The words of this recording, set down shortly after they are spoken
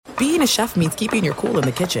being a chef means keeping your cool in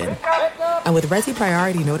the kitchen. And with Resi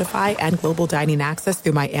Priority Notify and Global Dining Access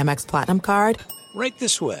through my Amex Platinum card, Right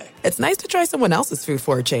this way. it's nice to try someone else's food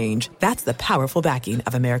for a change. That's the powerful backing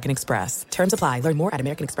of American Express. Terms apply. Learn more at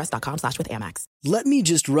americanexpress.com/withAmex. "Let me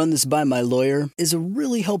just run this by my lawyer" is a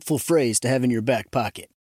really helpful phrase to have in your back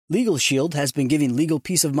pocket. Legal Shield has been giving legal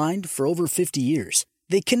peace of mind for over 50 years.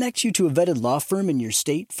 They connect you to a vetted law firm in your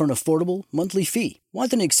state for an affordable monthly fee.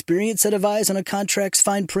 Want an experienced set of eyes on a contract's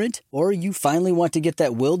fine print? Or you finally want to get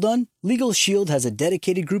that will done? Legal Shield has a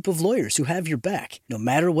dedicated group of lawyers who have your back, no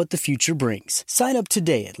matter what the future brings. Sign up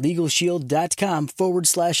today at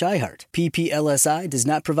LegalShield.com/iHeart. PPLSI does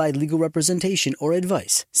not provide legal representation or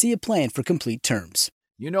advice. See a plan for complete terms.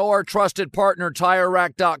 You know our trusted partner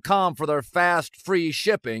TireRack.com for their fast, free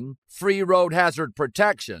shipping, free road hazard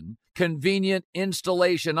protection, convenient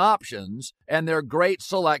installation options, and their great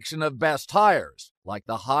selection of best tires, like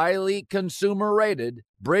the highly consumer-rated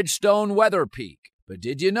Bridgestone Weather Peak. But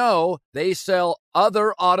did you know they sell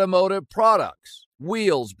other automotive products?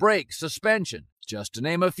 Wheels, brakes, suspension, just to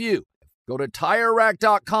name a few. Go to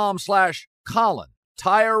TireRack.com/Colin.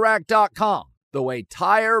 TireRack.com, the way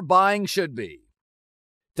tire buying should be.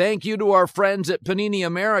 Thank you to our friends at Panini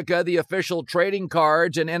America, the official trading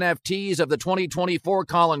cards and NFTs of the 2024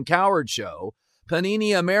 Colin Cowherd Show.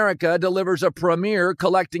 Panini America delivers a premier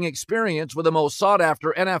collecting experience with the most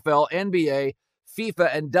sought-after NFL, NBA,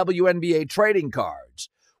 FIFA, and WNBA trading cards.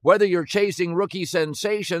 Whether you're chasing rookie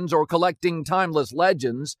sensations or collecting timeless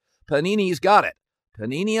legends, Panini's got it.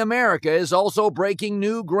 Panini America is also breaking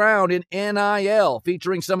new ground in NIL,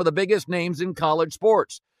 featuring some of the biggest names in college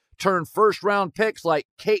sports. Turn first-round picks like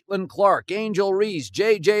Caitlin Clark, Angel Reese,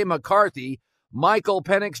 J.J. McCarthy, Michael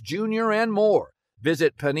Penix Jr., and more.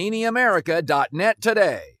 Visit PaniniAmerica.net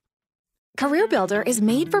today. CareerBuilder is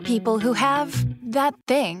made for people who have that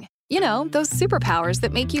thing. You know, those superpowers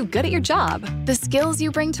that make you good at your job, the skills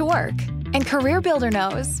you bring to work. And CareerBuilder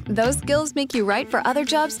knows those skills make you right for other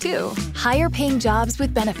jobs too. Higher paying jobs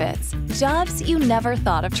with benefits. Jobs you never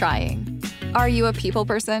thought of trying. Are you a people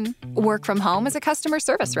person? Work from home as a customer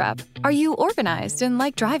service rep? Are you organized and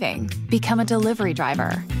like driving? Become a delivery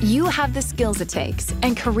driver. You have the skills it takes,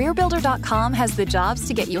 and CareerBuilder.com has the jobs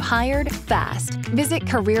to get you hired fast. Visit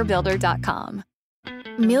CareerBuilder.com.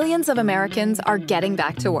 Millions of Americans are getting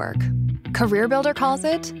back to work. CareerBuilder calls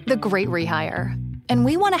it the Great Rehire. And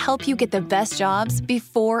we want to help you get the best jobs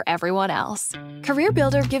before everyone else.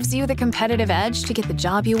 CareerBuilder gives you the competitive edge to get the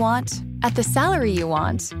job you want, at the salary you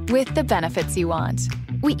want, with the benefits you want.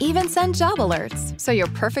 We even send job alerts, so your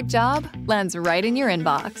perfect job lands right in your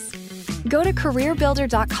inbox. Go to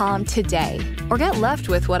CareerBuilder.com today, or get left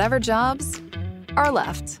with whatever jobs are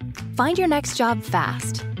left. Find your next job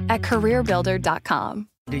fast at CareerBuilder.com.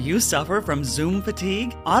 Do you suffer from Zoom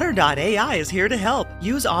fatigue? Otter.ai is here to help.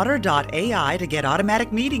 Use Otter.ai to get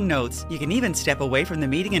automatic meeting notes. You can even step away from the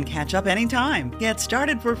meeting and catch up anytime. Get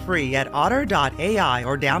started for free at Otter.ai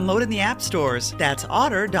or download in the app stores. That's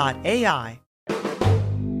Otter.ai.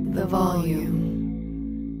 The volume.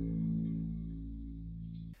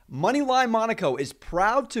 Moneyline Monaco is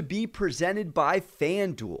proud to be presented by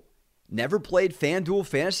FanDuel. Never played FanDuel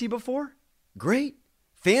Fantasy before? Great.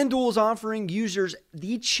 FanDuel is offering users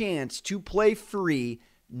the chance to play free,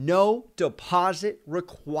 no deposit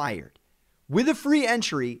required, with a free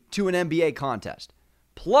entry to an NBA contest.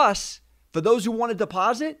 Plus, for those who want to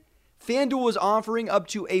deposit, FanDuel is offering up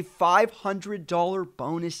to a $500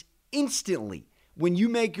 bonus instantly when you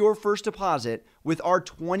make your first deposit with our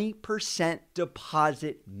 20%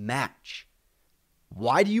 deposit match.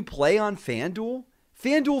 Why do you play on FanDuel?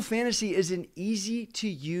 FanDuel Fantasy is an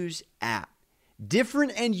easy-to-use app.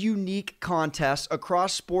 Different and unique contests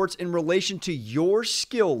across sports in relation to your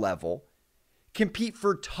skill level, compete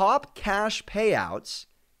for top cash payouts,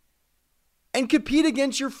 and compete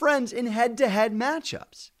against your friends in head-to-head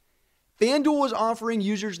matchups. FanDuel is offering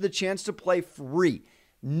users the chance to play free,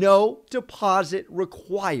 no deposit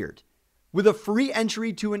required, with a free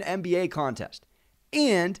entry to an NBA contest.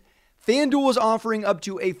 And FanDuel is offering up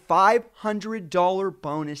to a $500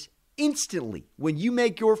 bonus instantly when you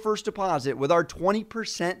make your first deposit with our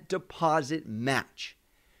 20% deposit match.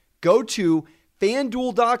 Go to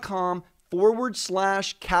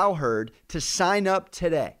FanDuel.com/Cowherd to sign up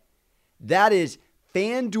today. That is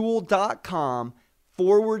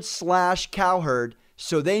FanDuel.com/Cowherd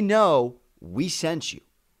so they know we sent you.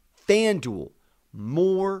 FanDuel,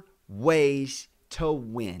 more ways to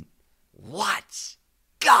win. Let's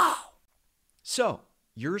go. So,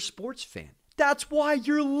 you're a sports fan. That's why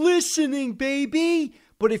you're listening, baby.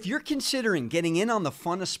 But if you're considering getting in on the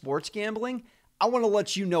fun of sports gambling, I want to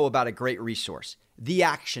let you know about a great resource, the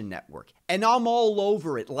Action Network. And I'm all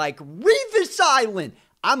over it like Revis Island.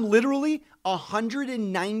 I'm literally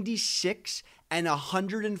 196 and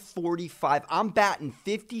 145. I'm batting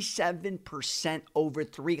 57% over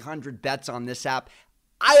 300 bets on this app.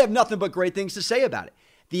 I have nothing but great things to say about it.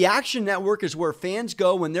 The Action Network is where fans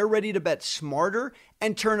go when they're ready to bet smarter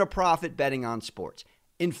and turn a profit betting on sports.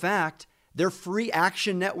 In fact, their free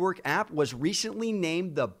Action Network app was recently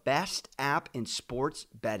named the best app in sports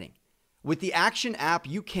betting. With the Action app,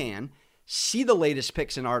 you can see the latest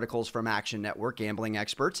picks and articles from Action Network gambling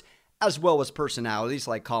experts, as well as personalities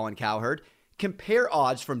like Colin Cowherd, compare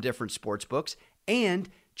odds from different sports books, and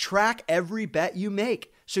track every bet you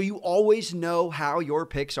make so you always know how your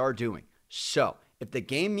picks are doing. So, if the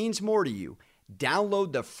game means more to you,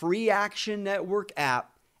 download the free Action Network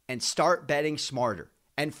app and start betting smarter.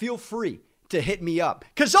 And feel free to hit me up,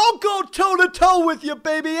 because I'll go toe-to-toe with you,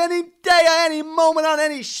 baby, any day, any moment, on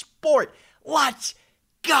any sport. Let's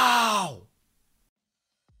go!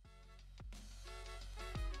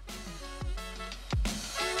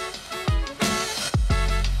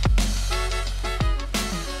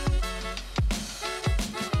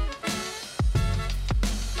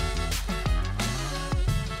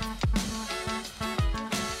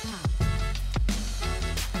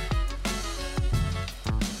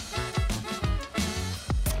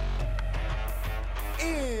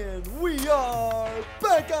 We are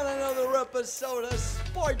back on another episode of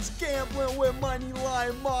Sports Gambling with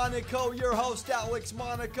Moneyline Monaco. Your host, Alex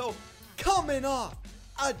Monaco, coming off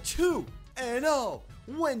a 2-0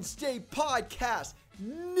 Wednesday podcast.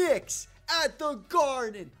 Knicks at the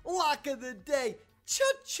Garden, lock of the day.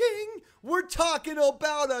 Cha-ching! We're talking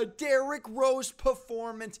about a Derrick Rose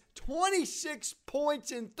performance. 26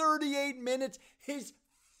 points in 38 minutes. His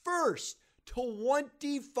first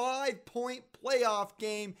 25-point playoff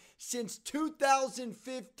game since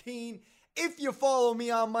 2015. If you follow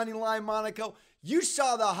me on Moneyline Monaco, you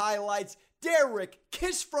saw the highlights. Derrick,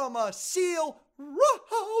 kiss from a seal,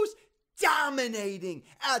 Rose, dominating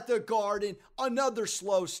at the Garden. Another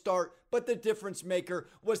slow start, but the difference maker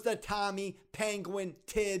was the Tommy Penguin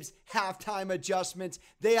Tibbs halftime adjustments.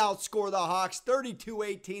 They outscore the Hawks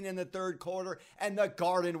 32-18 in the third quarter, and the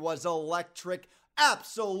Garden was electric.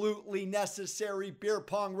 Absolutely necessary beer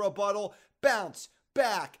pong rebuttal, bounce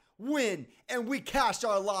back, win, and we cashed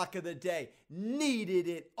our lock of the day. Needed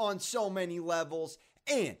it on so many levels.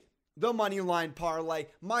 And the Moneyline Parlay,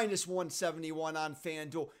 minus 171 on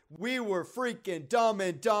FanDuel. We were freaking dumb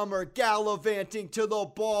and dumber, gallivanting to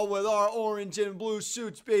the ball with our orange and blue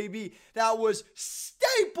suits, baby. That was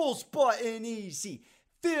Staples button easy.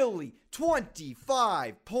 Philly,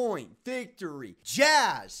 25-point victory.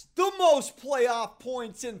 Jazz, the most playoff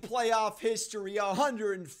points in playoff history,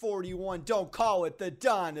 141. Don't call it the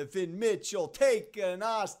Donovan Mitchell. Taking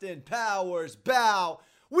Austin Powers bow.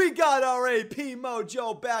 We got our AP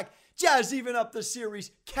mojo back. Jazz even up the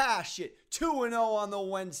series. Cash it. 2-0 on the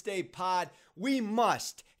Wednesday pod. We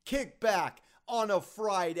must kick back on a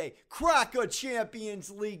Friday. Crack a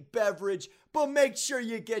Champions League beverage, but make sure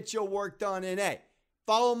you get your work done in A.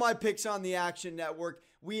 Follow my picks on the Action Network.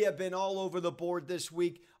 We have been all over the board this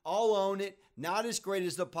week. I'll own it. Not as great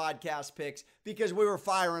as the podcast picks because we were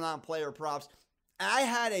firing on player props. I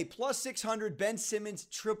had a plus 600 Ben Simmons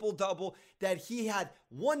triple-double that he had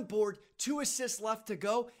one board, 2 assists left to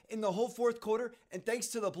go in the whole fourth quarter. And thanks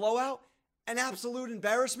to the blowout, an absolute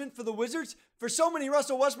embarrassment for the Wizards. For so many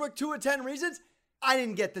Russell Westbrook 2 of 10 reasons, I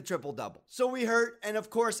didn't get the triple-double. So we hurt, and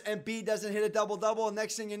of course, Embiid doesn't hit a double-double, and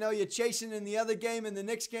next thing you know, you're chasing in the other game, in the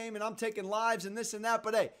Knicks game, and I'm taking lives and this and that.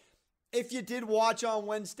 But hey, if you did watch on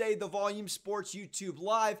Wednesday, the Volume Sports YouTube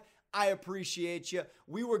Live, I appreciate you.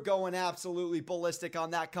 We were going absolutely ballistic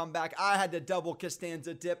on that comeback. I had to double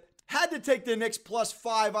Costanza dip. Had to take the Knicks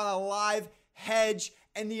 +5 on a live hedge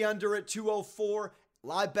and the under at 204.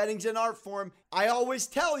 Live betting's an art form. I always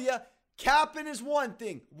tell you, capping is one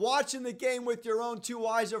thing. Watching the game with your own two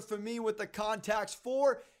eyes, or for me with the Contacts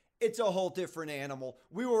 4, it's a whole different animal.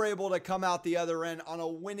 We were able to come out the other end on a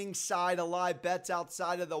winning side of live bets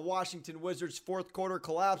outside of the Washington Wizards fourth quarter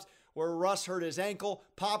collapse where Russ hurt his ankle,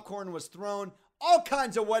 popcorn was thrown, all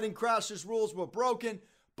kinds of Wedding Crashers rules were broken,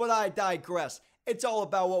 but I digress. It's all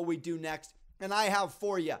about what we do next, and I have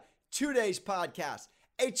for you today's podcast.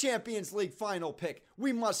 A Champions League final pick.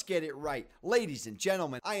 We must get it right. Ladies and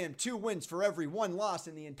gentlemen, I am 2 wins for every 1 loss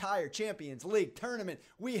in the entire Champions League tournament.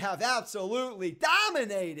 We have absolutely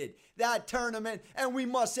dominated that tournament, and we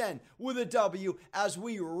must end with a W as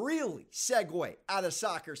we really segue out of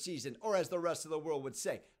soccer season, or as the rest of the world would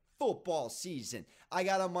say, football season. I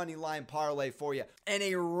got a money line parlay for you and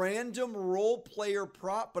a random role player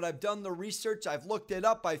prop, but I've done the research. I've looked it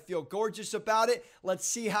up. I feel gorgeous about it. Let's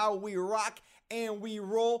see how we rock and we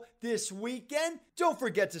roll this weekend. Don't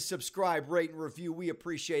forget to subscribe, rate, and review. We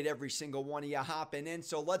appreciate every single one of you hopping in.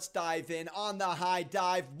 So let's dive in on the high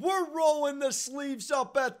dive. We're rolling the sleeves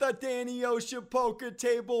up at the Danny Ocean poker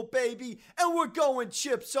table, baby. And we're going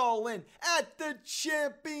chips all in at the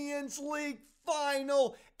Champions League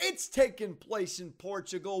final. It's taking place in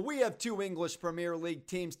Portugal. We have two English Premier League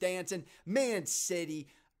teams dancing. Man City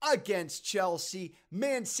against Chelsea.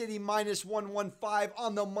 Man City minus 115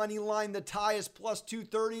 on the money line. The tie is plus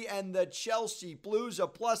 230 and the Chelsea Blues are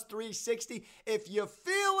plus 360. If you're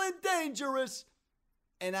feeling dangerous,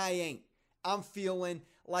 and I ain't, I'm feeling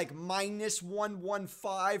like minus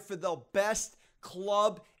 115 for the best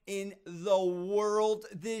club in the world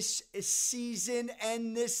this season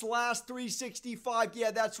and this last 365. Yeah,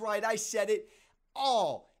 that's right. I said it.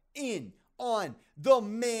 All in on the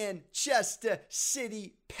Manchester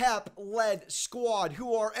City Pep-led squad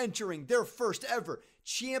who are entering their first ever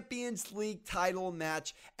Champions League title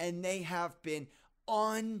match, and they have been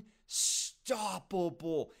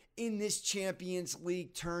unstoppable in this Champions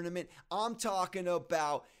League tournament. I'm talking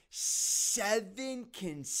about 7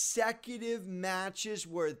 consecutive matches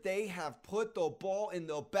where they have put the ball in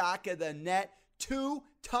the back of the net 2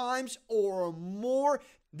 times or more.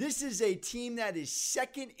 This is a team that is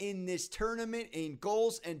second in this tournament in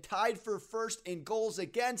goals and tied for first in goals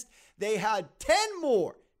against. They had 10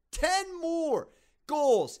 more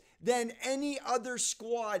goals than any other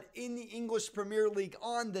squad in the English Premier League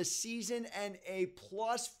on the season and a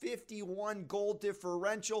plus 51 goal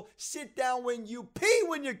differential. Sit down when you pee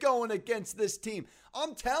when you're going against this team.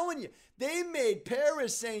 I'm telling you, they made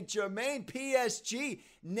Paris Saint-Germain, PSG,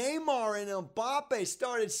 Neymar and Mbappe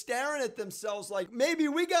started staring at themselves like, maybe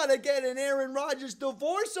we got to get an Aaron Rodgers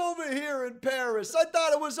divorce over here in Paris. I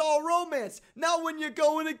thought it was all romance. Now when you're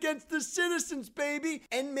going against the citizens, baby.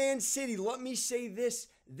 And Man City, let me say this.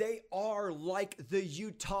 They are like the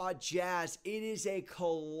Utah Jazz. It is a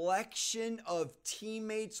collection of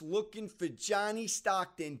teammates looking for Johnny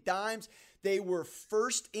Stockton dimes. They were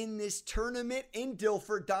first in this tournament in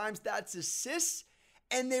Dilfer dimes. That's assists.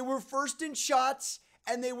 And they were first in shots.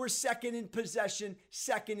 And they were second in possession,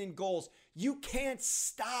 second in goals. You can't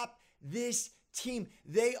stop this team.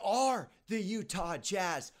 They are the Utah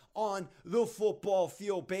Jazz on the football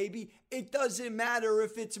field, baby. It doesn't matter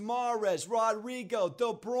if it's Mahrez, Rodrigo,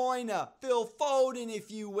 De Bruyne, Phil Foden,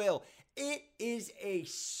 if you will. It is a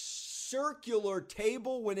circular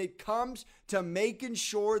table when it comes to making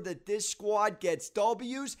sure that this squad gets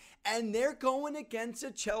W's, and they're going against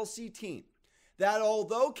a Chelsea team that,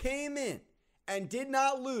 although came in and did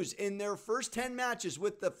not lose in their first 10 matches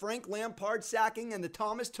with the Frank Lampard sacking and the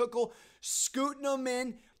Thomas Tuchel scooting them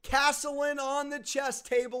in, castling on the chess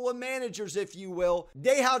table of managers, if you will.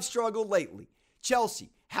 They have struggled lately.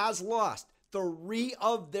 Chelsea has lost 3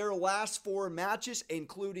 of their last 4 matches,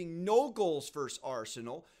 including no goals versus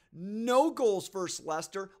Arsenal, no goals versus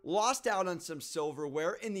Leicester, lost out on some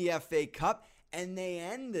silverware in the FA Cup, and they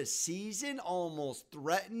end the season almost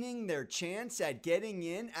threatening their chance at getting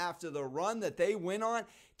in after the run that they went on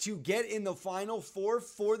to get in the Final Four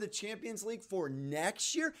for the Champions League for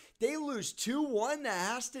next year. They lose 2-1 to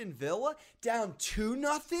Aston Villa, down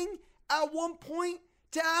 2-0 at one point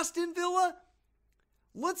to Aston Villa.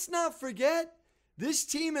 Let's not forget, this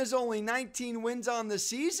team has only 19 wins on the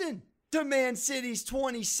season to Man City's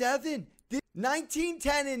 27.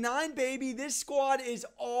 19-10-9, baby. This squad is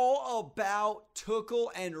all about Tuchel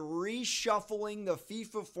and reshuffling the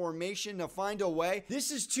FIFA formation to find a way.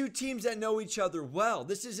 This is 2 teams that know each other well.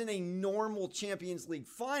 This isn't a normal Champions League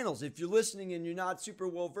finals. If you're listening and you're not super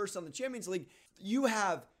well versed on the Champions League, you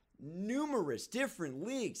have numerous different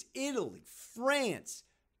leagues. Italy, France,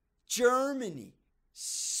 Germany,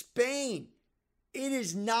 Spain. It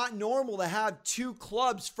is not normal to have 2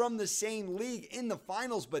 clubs from the same league in the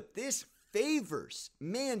finals, but this favors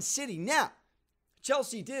Man City. Now,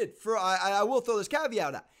 Chelsea did, I will throw this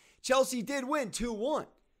caveat out. Chelsea did win 2-1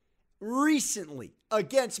 recently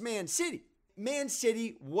against Man City. Man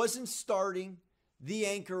City wasn't starting the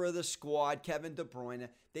anchor of the squad, Kevin De Bruyne.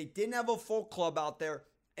 They didn't have a full club out there,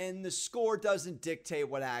 and the score doesn't dictate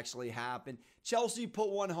what actually happened. Chelsea put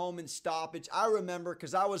one home in stoppage. I remember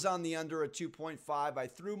because I was on the under at 2.5. I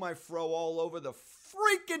threw my fro all over the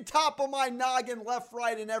freaking top of my noggin, left,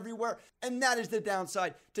 right, and everywhere. And that is the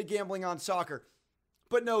downside to gambling on soccer.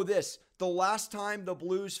 But know this, the last time the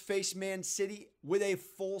Blues faced Man City with a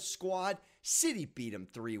full squad, City beat them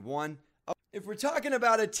 3-1. if we're talking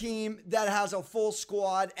about a team that has a full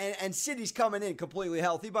squad and City's coming in completely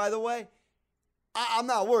healthy, by the way, I'm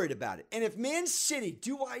not worried about it. And if Man City,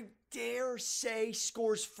 do I dare say,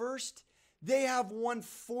 scores first, they have won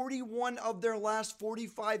 41 of their last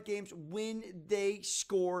 45 games when they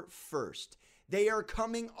score first. They are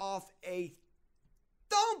coming off a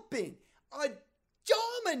thumping, a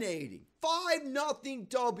dominating 5-0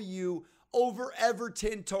 W over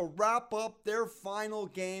Everton to wrap up their final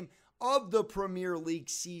game of the Premier League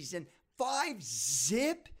season.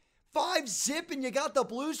 5-0? 5-0, and you got the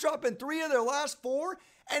Blues dropping 3 of their last 4?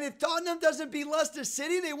 And if Tottenham doesn't beat Leicester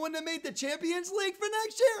City, they wouldn't have made the Champions League for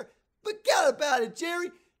next year? Forget about it, Jerry.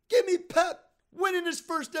 Give me Pep winning his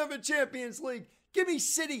first ever Champions League. Give me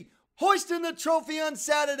City hoisting the trophy on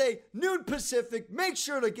Saturday, noon Pacific. Make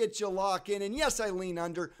sure to get your lock in. And yes, I lean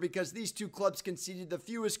under because these two clubs conceded the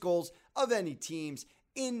fewest goals of any teams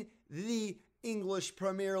in the English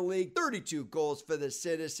Premier League. 32 goals for the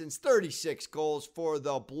Citizens, 36 goals for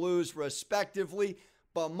the Blues, respectively.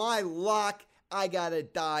 But my lock, I gotta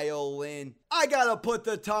dial in. I gotta put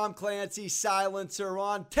the Tom Clancy silencer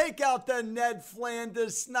on. Take out the Ned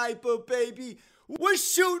Flanders sniper, baby. We're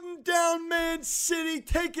shooting down Man City,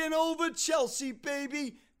 taking over Chelsea,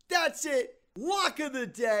 baby. That's it. Lock of the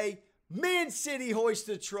day. Man City hoist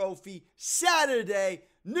the trophy. Saturday,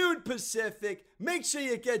 noon Pacific. Make sure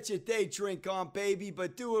you get your day drink on, baby,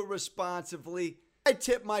 but do it responsibly. I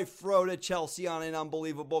tip my fro to Chelsea on an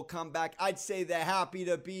unbelievable comeback. I'd say they're happy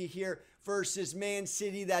to be here versus Man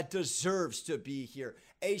City that deserves to be here.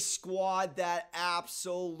 A squad that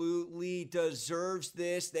absolutely deserves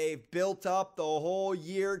this. They've built up the whole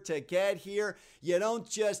year to get here. You don't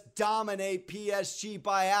just dominate PSG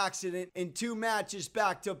by accident in 2 matches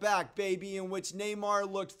back-to-back, baby, in which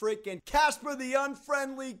Neymar looked freaking Casper the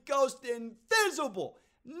Unfriendly Ghost invisible.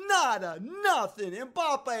 Nada, nothing.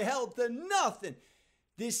 Mbappe held to nothing.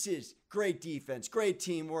 This is great defense, great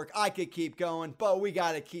teamwork. I could keep going, but we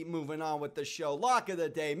got to keep moving on with the show. Lock of the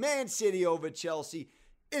day, Man City over Chelsea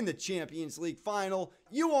in the Champions League final.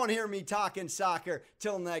 You won't hear me talking soccer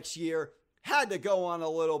till next year. Had to go on a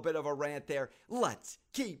little bit of a rant there. Let's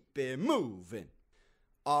keep it moving.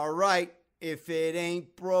 All right. If it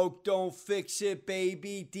ain't broke, don't fix it,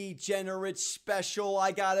 baby. Degenerate special.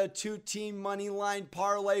 I got a 2-team money line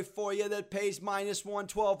parlay for you that pays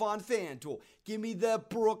 -112 on FanDuel. Give me the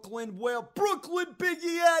Brooklyn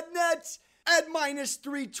Biggie at Nets at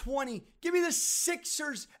 -320. Give me the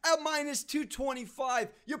Sixers at -225.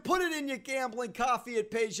 You put it in your gambling coffee,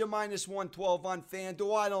 it pays you -112 on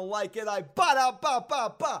FanDuel. I don't like it.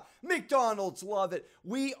 McDonald's love it.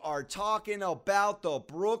 We are talking about the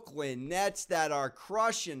Brooklyn Nets that are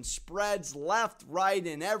crushing spreads left, right,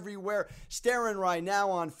 and everywhere. Staring right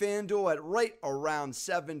now on FanDuel at right around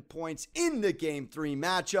 7 points in the Game 3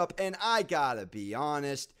 matchup. And I gotta be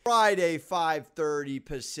honest, Friday 5:30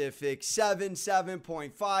 Pacific,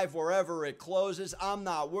 7.5 wherever it closes. I'm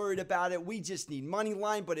not worried about it. We just need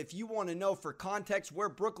Moneyline. But if you want to know for context where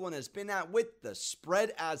Brooklyn has been at with the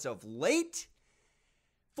spread as of late,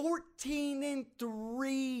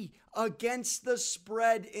 14-3 against the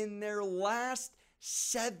spread in their last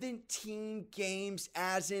 17 games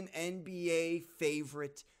as an NBA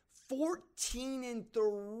favorite.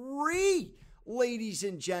 14-3, ladies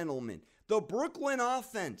and gentlemen. The Brooklyn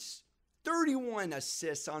offense, 31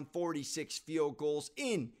 assists on 46 field goals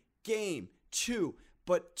in Game 2.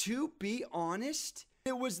 But to be honest,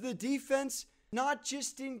 it was the defense, not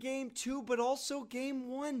just in Game 2, but also Game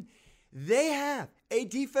 1. They have a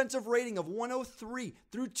defensive rating of 103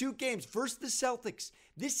 through 2 games versus the Celtics.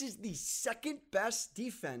 This is the second best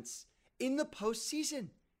defense in the postseason.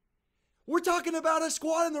 We're talking about a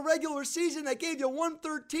squad in the regular season that gave you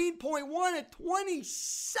 113.1 at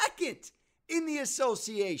 22nd in the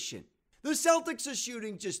association. The Celtics are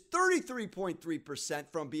shooting just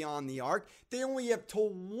 33.3% from beyond the arc. They only have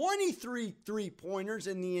 23 three-pointers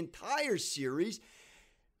in the entire series.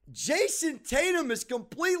 Jason Tatum has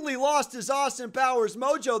completely lost his Austin Powers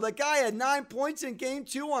mojo. The guy had 9 points in Game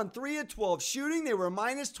 2 on 3 of 12 shooting. They were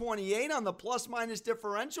 -28 on the plus-minus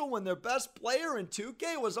differential when their best player in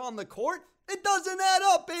 2K was on the court. It doesn't add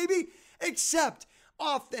up, baby. Except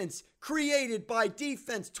offense created by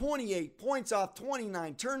defense, 28 points off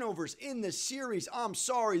 29 turnovers in the series. I'm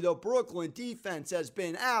sorry, the Brooklyn defense has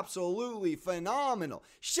been absolutely phenomenal.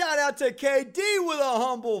 Shout out to KD with a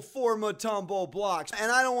humble 4 Mutombo blocks.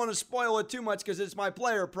 And I don't want to spoil it too much because it's my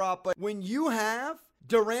player prop, but when you have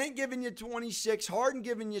Durant giving you 26, Harden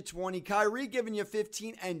giving you 20, Kyrie giving you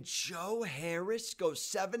 15, and Joe Harris goes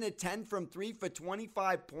 7 of 10 from 3 for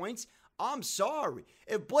 25 points, I'm sorry.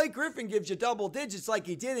 If Blake Griffin gives you double digits like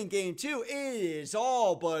he did in game 2, it is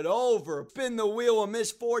all but over. Spin the wheel of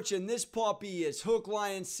misfortune. This puppy is hook,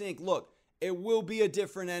 line, sink. Look, it will be a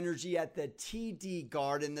different energy at the TD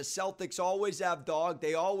Garden. The Celtics always have dog.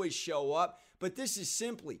 They always show up. But this is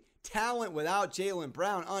simply talent without Jaylen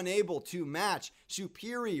Brown, unable to match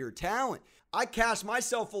superior talent. I cast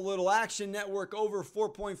myself a little Action Network over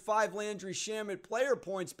 4.5 Landry Shamet player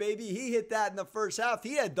points, baby. He hit that in the first half.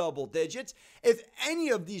 He had double digits. If any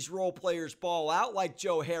of these role players ball out, like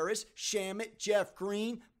Joe Harris, Shamet, Jeff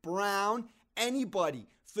Green, Brown, anybody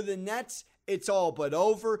for the Nets, it's all but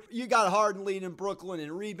over. You got Harden leading Brooklyn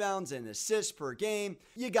in rebounds and assists per game.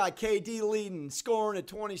 You got KD leading scoring at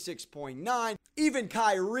 26.9. Even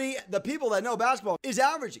Kyrie, the people that know basketball, is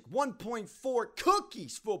averaging 1.4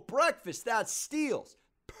 cookies for breakfast. That's steals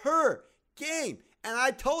per game. And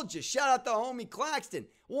I told you, shout out to homie Claxton,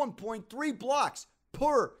 1.3 blocks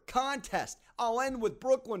per contest. I'll end with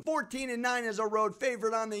Brooklyn 14-9 as a road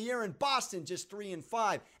favorite on the year, and Boston just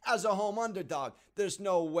 3-5 as a home underdog. There's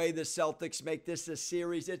no way the Celtics make this a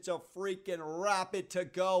series. It's a freaking rapid to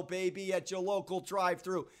go, baby, at your local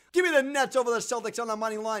drive-thru. Give me the Nets over the Celtics on the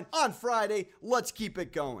money line on Friday. Let's keep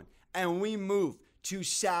it going. And we move to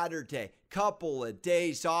Saturday. Couple of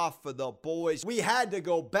days off for the boys. We had to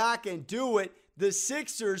go back and do it. The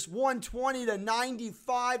Sixers,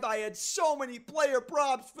 120-95. I had so many player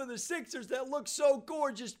props for the Sixers that looked so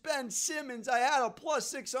gorgeous. Ben Simmons, I had a plus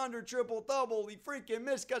 600 triple-double. He freaking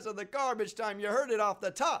missed because of the garbage time. You heard it off the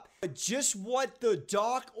top. But just what the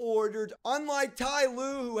doc ordered. Unlike Ty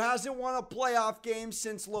Lue, who hasn't won a playoff game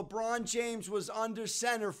since LeBron James was under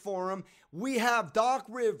center for him, we have Doc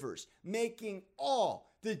Rivers making all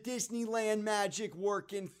the Disneyland magic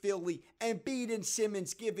work in Philly. Embiid and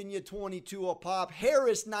Simmons giving you 22 a pop.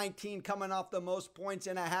 Harris 19 coming off the most points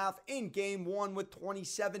and a half in game 1 with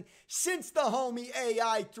 27 since the homie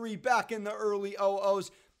AI3 back in the early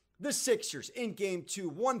 00s. The Sixers in game 2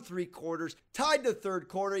 won 3 quarters, tied the third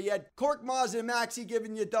quarter. You had Korkmaz and Maxey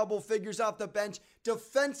giving you double figures off the bench.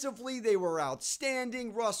 Defensively, they were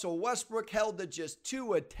outstanding. Russell Westbrook held to just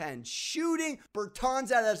 2 of 10 shooting.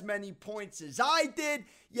 Bertans had as many points as I did.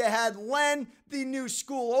 You had Len, the new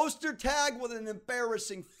school Ostertag, with an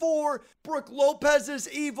embarrassing 4. Brook Lopez's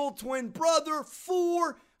evil twin brother,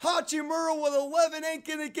 4. Hachimura with 11 ain't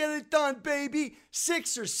gonna get it done, baby.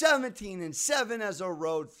 Sixers 17-7 as a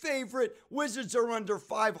road favorite. Wizards are under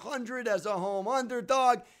 500 as a home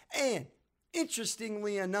underdog. And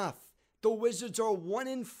interestingly enough, the Wizards are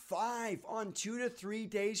 1-5 on 2 to 3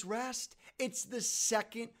 days rest. It's the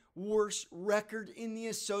second worst record in the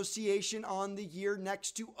association on the year,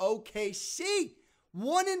 next to OKC.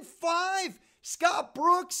 1-5. Scott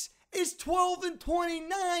Brooks is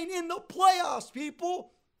 12-29 in the playoffs,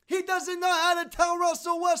 people. He doesn't know how to tell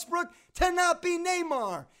Russell Westbrook to not be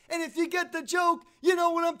Neymar. And if you get the joke, you know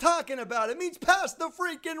what I'm talking about. It means pass the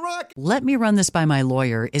freaking rock. Let me run this by my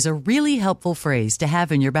lawyer is a really helpful phrase to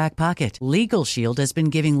have in your back pocket. Legal Shield has been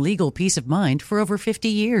giving legal peace of mind for over 50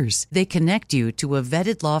 years. They connect you to a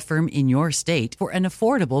vetted law firm in your state for an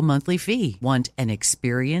affordable monthly fee. Want an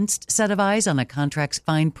experienced set of eyes on a contract's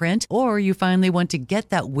fine print? Or you finally want to get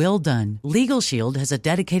that will done? Legal Shield has a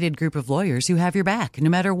dedicated group of lawyers who have your back, no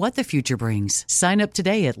matter what the future brings. Sign up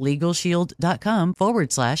today at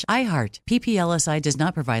LegalShield.com/iHeart. PPLSI does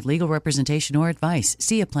not provide legal representation or advice.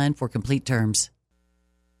 See a plan for complete terms.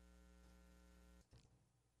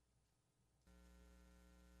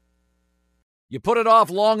 You put it off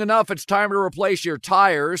long enough, it's time to replace your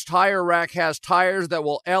tires. Tire Rack has tires that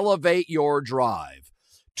will elevate your drive.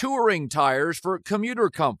 Touring tires for commuter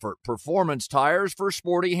comfort, performance tires for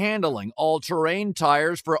sporty handling, all-terrain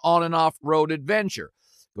tires for on and off-road adventure.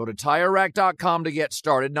 Go to TireRack.com to get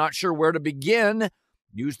started. Not sure where to begin?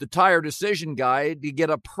 Use the Tire Decision Guide to get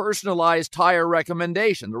a personalized tire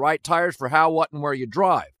recommendation, the right tires for how, what, and where you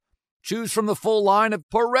drive. Choose from the full line of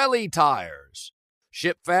Pirelli tires.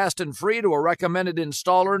 Ship fast and free to a recommended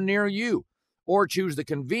installer near you. Or choose the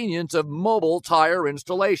convenience of mobile tire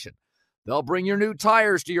installation. They'll bring your new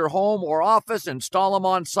tires to your home or office and install them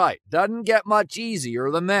on site. Doesn't get much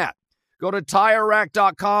easier than that. Go to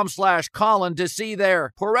TireRack.com/Colin to see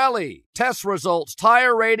their Pirelli test results,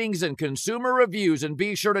 tire ratings, and consumer reviews, and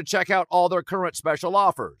be sure to check out all their current special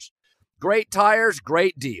offers. Great tires,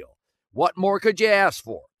 great deal. What more could you ask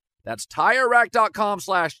for? That's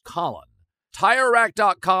TireRack.com/Colin.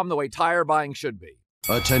 TireRack.com, the way tire buying should be.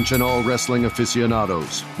 Attention all wrestling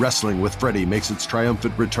aficionados. Wrestling with Freddie makes its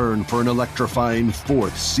triumphant return for an electrifying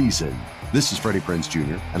 4th season. This is Freddie Prinze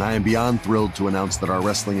Jr., and I am beyond thrilled to announce that our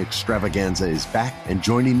wrestling extravaganza is back, and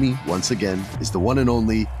joining me once again is the one and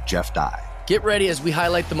only Jeff Dye. Get ready as we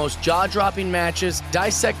highlight the most jaw-dropping matches,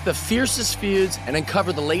 dissect the fiercest feuds, and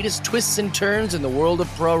uncover the latest twists and turns in the world of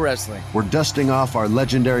pro wrestling. We're dusting off our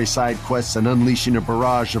legendary side quests and unleashing a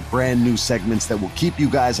barrage of brand new segments that will keep you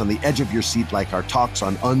guys on the edge of your seat like our talks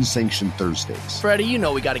on Unsanctioned Thursdays. Freddie, you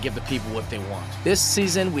know we got to give the people what they want. This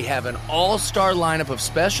season, we have an all-star lineup of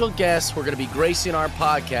special guests who are going to be gracing our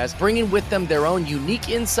podcast, bringing with them their own unique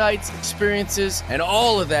insights, experiences, and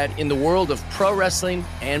all of that in the world of pro wrestling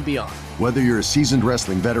and beyond. Whether you're a seasoned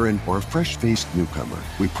wrestling veteran or a fresh-faced newcomer,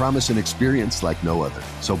 we promise an experience like no other.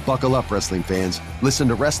 So buckle up, wrestling fans. Listen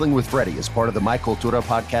to Wrestling with Freddie as part of the My Cultura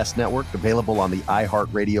Podcast Network, available on the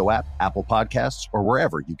iHeartRadio app, Apple Podcasts, or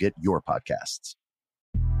wherever you get your podcasts.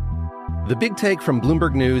 The Big Take from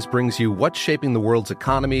Bloomberg News brings you what's shaping the world's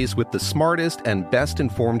economies with the smartest and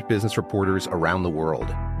best-informed business reporters around the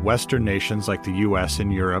world. Western nations like the U.S.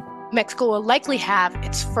 and Europe. Mexico will likely have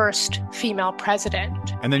its first female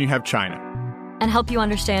president. And then you have China. And help you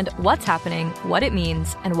understand what's happening, what it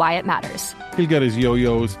means, and why it matters. He'll get his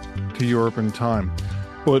yo-yos to Europe in time.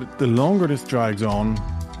 But the longer this drags on,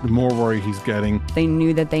 the more worry he's getting. They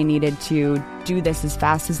knew that they needed to do this as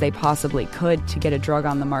fast as they possibly could to get a drug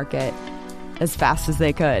on the market as fast as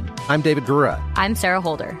they could. I'm David Gura. I'm Sarah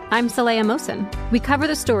Holder. I'm Saleha Mohsen. We cover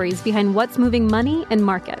the stories behind what's moving money and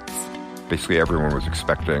markets. Basically, everyone was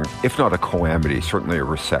expecting, if not a calamity, certainly a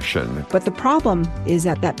recession. But the problem is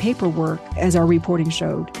that paperwork, as our reporting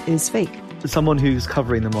showed, is fake. As someone who's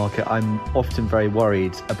covering the market, I'm often very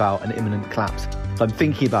worried about an imminent collapse. So I'm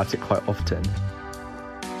thinking about it quite often.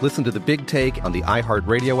 Listen to The Big Take on the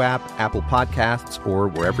iHeartRadio app, Apple Podcasts, or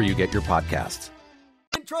wherever you get your podcasts.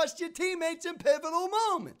 And trust your teammates in pivotal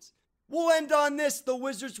moments. We'll end on this. The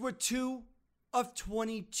Wizards were 2 of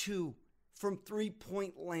 22 from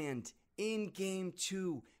three-point land in Game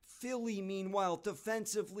 2. Philly, meanwhile,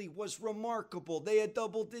 defensively was remarkable. They had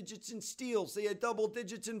double digits in steals. They had double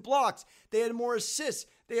digits in blocks. They had more assists.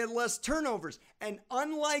 They had less turnovers. And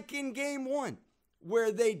unlike in Game 1,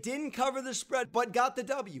 where they didn't cover the spread but got the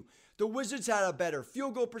W, the Wizards had a better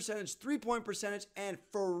field goal percentage, three-point percentage, and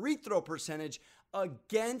free throw percentage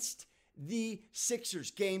against the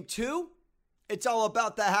Sixers. Game 2, it's all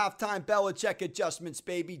about the halftime Belichick adjustments,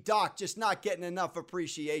 baby. Doc just not getting enough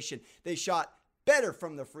appreciation. They shot better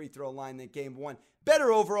from the free throw line than Game 1.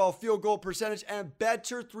 Better overall field goal percentage and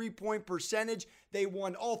better three-point percentage. They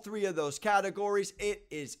won all three of those categories. It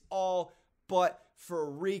is all but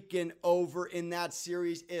freaking over in that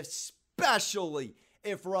series, especially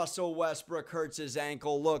if Russell Westbrook hurts his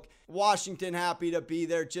ankle. Look, Washington happy to be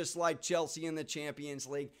there, just like Chelsea in the Champions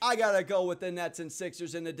League. I gotta go with the Nets and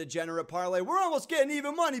Sixers in the degenerate parlay. We're almost getting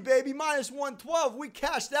even money, baby. Minus 112. We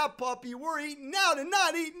cashed that puppy. We're eating out and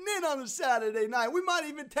not eating in on a Saturday night. We might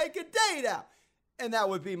even take a date out. And that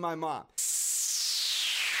would be my mom.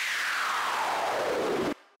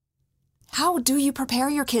 How do you prepare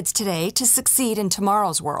your kids today to succeed in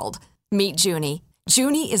tomorrow's world? Meet Junie.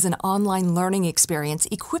 Junie is an online learning experience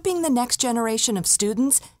equipping the next generation of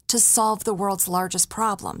students to solve the world's largest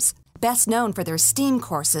problems. Best known for their STEAM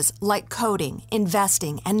courses like coding,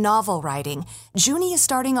 investing, and novel writing, Junie is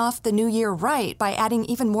starting off the new year right by adding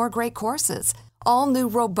even more great courses. All new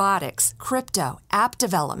robotics, crypto, app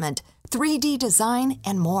development, 3D design,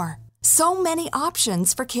 and more. So many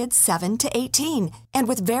options for kids 7 to 18. And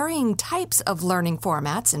with varying types of learning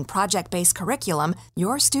formats and project-based curriculum,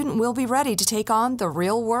 your student will be ready to take on the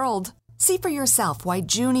real world. See for yourself why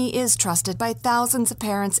Junie is trusted by thousands of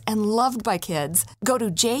parents and loved by kids. Go to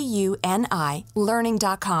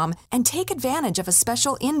JUNILearning.com and take advantage of a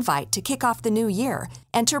special invite to kick off the new year.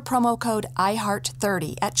 Enter promo code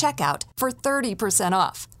IHEART30 at checkout for 30%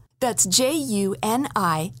 off. That's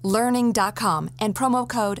JUNILearning.com and promo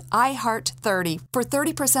code IHEART30 for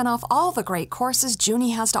 30% off all the great courses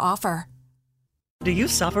Junie has to offer. Do you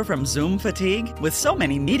suffer from Zoom fatigue? With so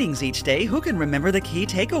many meetings each day, who can remember the key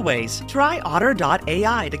takeaways? Try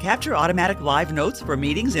Otter.ai to capture automatic live notes for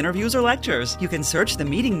meetings, interviews, or lectures. You can search the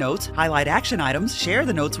meeting notes, highlight action items, share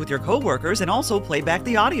the notes with your coworkers, and also play back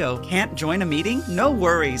the audio. Can't join a meeting? No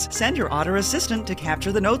worries. Send your Otter assistant to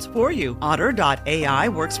capture the notes for you. Otter.ai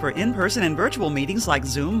works for in-person and virtual meetings like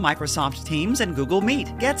Zoom, Microsoft Teams, and Google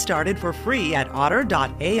Meet. Get started for free at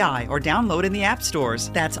Otter.ai or download in the app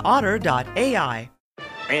stores. That's Otter.ai.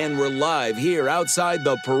 And we're live here outside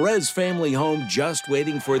the Perez family home, just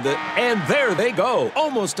waiting for the... And there they go,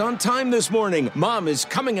 almost on time this morning. Mom is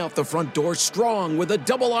coming out the front door strong with a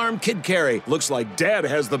double-arm kid carry. Looks like Dad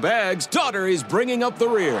has the bags. Daughter is bringing up the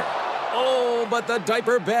rear. Oh, but the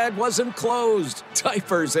diaper bag wasn't closed.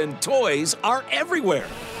 Diapers and toys are everywhere.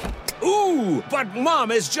 Ooh, but Mom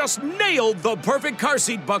has just nailed the perfect car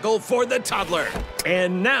seat buckle for the toddler.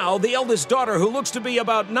 And now the eldest daughter, who looks to be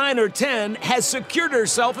about 9 or 10, has secured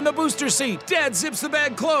herself in the booster seat. Dad zips the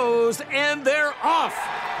bag closed, and they're off.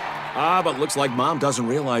 But looks like Mom doesn't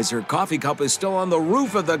realize her coffee cup is still on the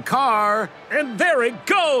roof of the car. And there it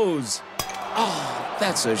goes. Oh,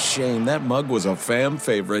 that's a shame. That mug was a fam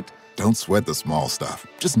favorite. Don't sweat the small stuff.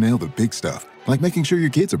 Just nail the big stuff. Like making sure your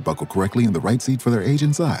kids are buckled correctly in the right seat for their age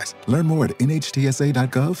and size. Learn more at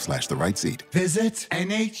nhtsa.gov/the right seat. Visit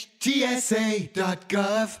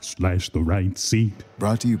nhtsa.gov/the right seat.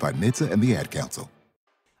 Brought to you by NHTSA and the Ad Council.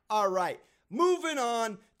 All right, moving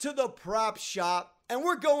on to the prop shop. And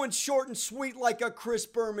we're going short and sweet like a Chris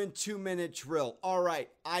Berman 2-minute drill. All right,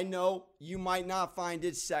 I know you might not find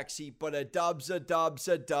it sexy, but a dub's a dub's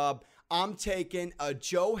a dub. I'm taking a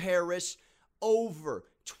Joe Harris over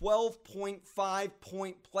 12.5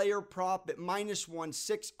 point player prop at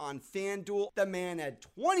 -1.6 on FanDuel. The man had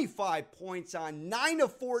 25 points on 9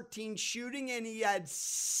 of 14 shooting, and he had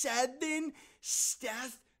 7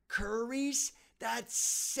 Steph Currys. That's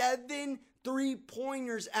 7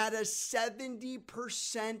 3-pointers at a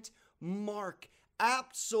 70% mark.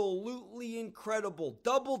 Absolutely incredible.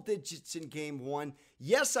 Double digits in game 1.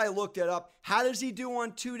 Yes, I looked it up. How does he do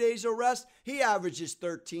on 2 days of rest? He averages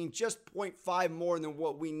 13, just 0.5 more than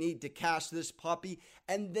what we need to cash this puppy.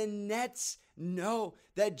 And the Nets know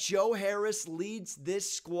that Joe Harris leads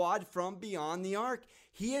this squad from beyond the arc.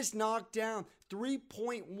 He has knocked down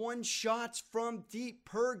 3.1 shots from deep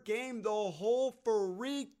per game the whole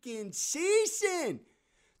freaking season.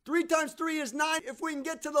 3 times 3 is 9. If we can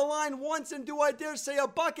get to the line once and do I dare say a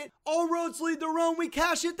bucket, all roads lead to Rome. We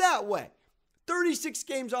cash it that way. 36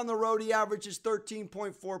 games on the road, he averages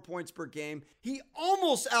 13.4 points per game. He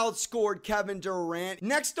almost outscored Kevin Durant.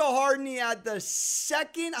 Next to Harden, he had the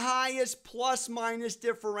second highest plus-minus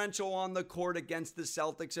differential on the court against the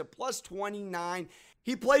Celtics at +29.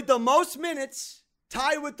 He played the most minutes,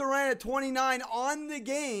 tied with Durant at 29 on the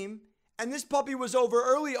game. And this puppy was over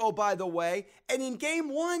early, oh, by the way. And in game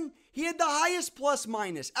 1, he had the highest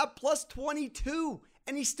plus-minus at +22.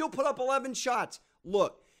 And he still put up 11 shots.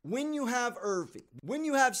 Look. When you have Irving, when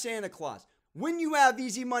you have Santa Claus, when you have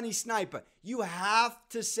Easy Money Sniper, you have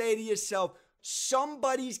to say to yourself,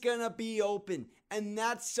 somebody's gonna be open. And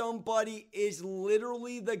that somebody is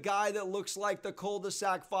literally the guy that looks like the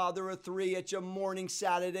cul-de-sac father of 3 at your morning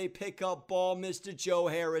Saturday pickup ball, Mr. Joe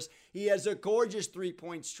Harris. He has a gorgeous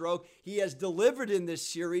 3-point stroke. He has delivered in this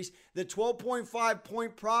series. The 12.5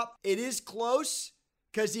 point prop, it is close,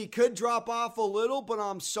 because he could drop off a little, but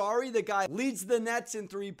I'm sorry. The guy leads the Nets in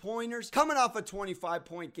 3-pointers. Coming off a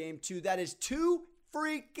 25-point game, too. That is 2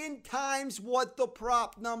 freaking times what the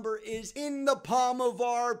prop number is in the palm of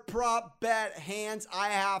our prop bet hands. I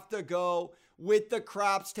have to go with the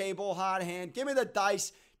craps table hot hand. Give me the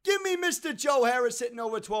dice. Give me Mr. Joe Harris hitting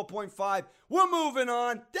over 12.5. We're moving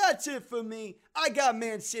on. That's it for me. I got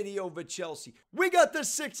Man City over Chelsea. We got the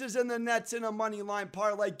Sixers and the Nets in a money line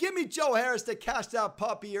parlay. Give me Joe Harris to cash that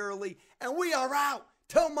puppy early. And we are out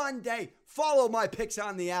till Monday. Follow my picks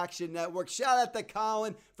on the Action Network. Shout out to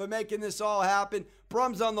Colin for making this all happen.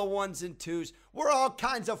 Brum's on the 1s and 2s. We're all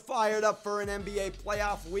kinds of fired up for an NBA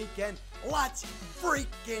playoff weekend. Let's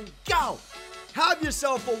freaking go. Have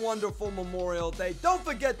yourself a wonderful Memorial Day. Don't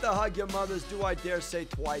forget to hug your mothers, do I dare say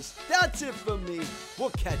twice. That's it for me.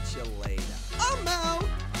 We'll catch you later. I'm out.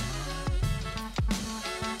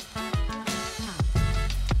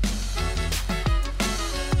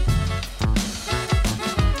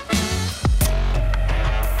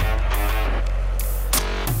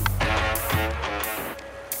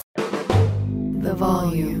 The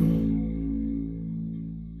volume.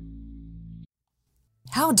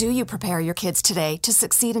 How do you prepare your kids today to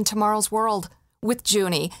succeed in tomorrow's world? With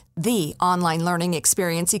Junie, the online learning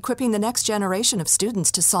experience equipping the next generation of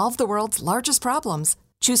students to solve the world's largest problems.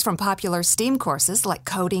 Choose from popular STEAM courses like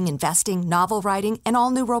coding, investing, novel writing, and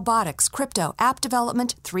all new robotics, crypto, app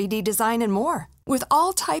development, 3D design, and more. With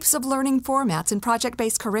all types of learning formats and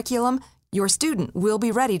project-based curriculum, your student will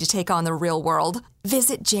be ready to take on the real world.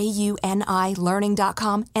 Visit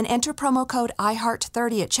JUNILearning.com and enter promo code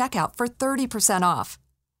IHEART30 at checkout for 30% off.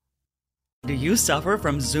 Do you suffer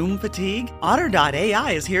from Zoom fatigue?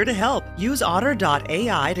 Otter.ai is here to help. Use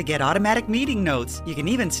Otter.ai to get automatic meeting notes. You can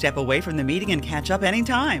even step away from the meeting and catch up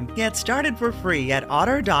anytime. Get started for free at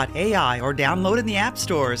Otter.ai or download in the app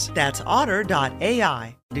stores. That's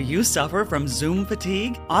Otter.ai. Do you suffer from Zoom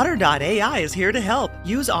fatigue? Otter.ai is here to help.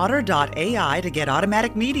 Use Otter.ai to get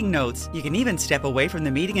automatic meeting notes. You can even step away from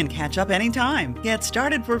the meeting and catch up anytime. Get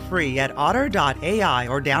started for free at Otter.ai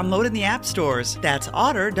or download in the app stores. That's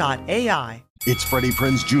Otter.ai. It's Freddie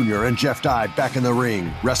Prinze Jr. and Jeff Dye back in the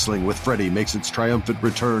ring. Wrestling with Freddie makes its triumphant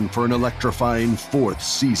return for an electrifying 4th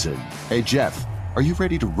season. Hey, Jeff, are you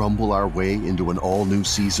ready to rumble our way into an all-new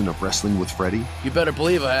season of Wrestling with Freddie? You better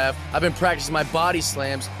believe I have. I've been practicing my body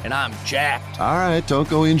slams, and I'm jacked. All right, don't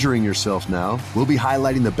go injuring yourself now. We'll be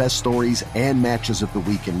highlighting the best stories and matches of the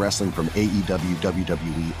week in wrestling from AEW,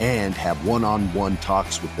 WWE, and have one-on-one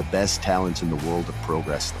talks with the best talents in the world of pro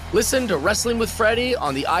wrestling. Listen to Wrestling with Freddie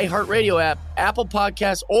on the iHeartRadio app, Apple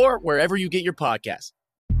Podcasts, or wherever you get your podcasts.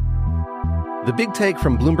 The Big Take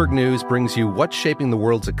from Bloomberg News brings you what's shaping the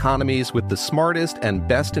world's economies with the smartest and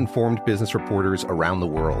best-informed business reporters around the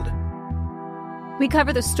world. We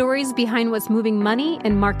cover the stories behind what's moving money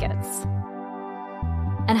and markets.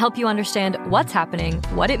 And help you understand what's happening,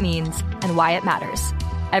 what it means, and why it matters.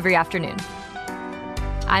 Every afternoon.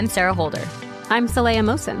 I'm Sarah Holder. I'm Saleha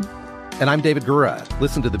Mohsin. And I'm David Gura.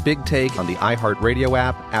 Listen to The Big Take on the iHeartRadio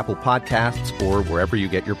app, Apple Podcasts, or wherever you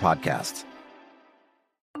get your podcasts.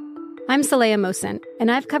 I'm Saleha Mohsin,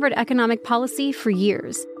 and I've covered economic policy for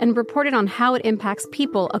years and reported on how it impacts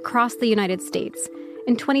people across the United States.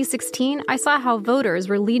 In 2016, I saw how voters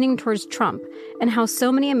were leaning towards Trump and how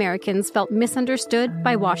so many Americans felt misunderstood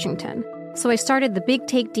by Washington. So I started The Big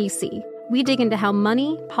Take DC. We dig into how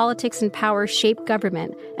money, politics, and power shape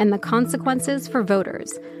government and the consequences for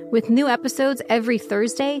voters. With new episodes every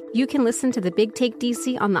Thursday, you can listen to The Big Take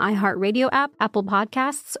DC on the iHeartRadio app, Apple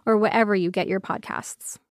Podcasts, or wherever you get your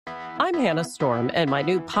podcasts. I'm Hannah Storm, and my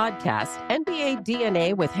new podcast, NBA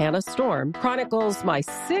DNA with Hannah Storm, chronicles my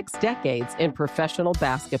 6 decades in professional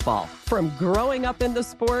basketball. From growing up in the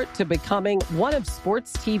sport to becoming one of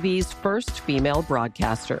sports TV's first female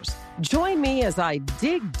broadcasters. Join me as I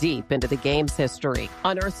dig deep into the game's history,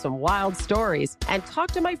 unearth some wild stories, and talk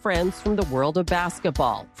to my friends from the world of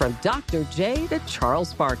basketball, from Dr. J to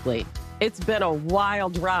Charles Barkley. It's been a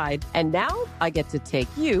wild ride, and now I get to take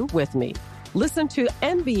you with me. Listen to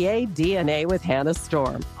NBA DNA with Hannah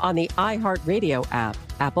Storm on the iHeartRadio app,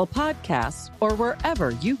 Apple Podcasts, or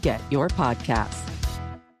wherever you get your podcasts.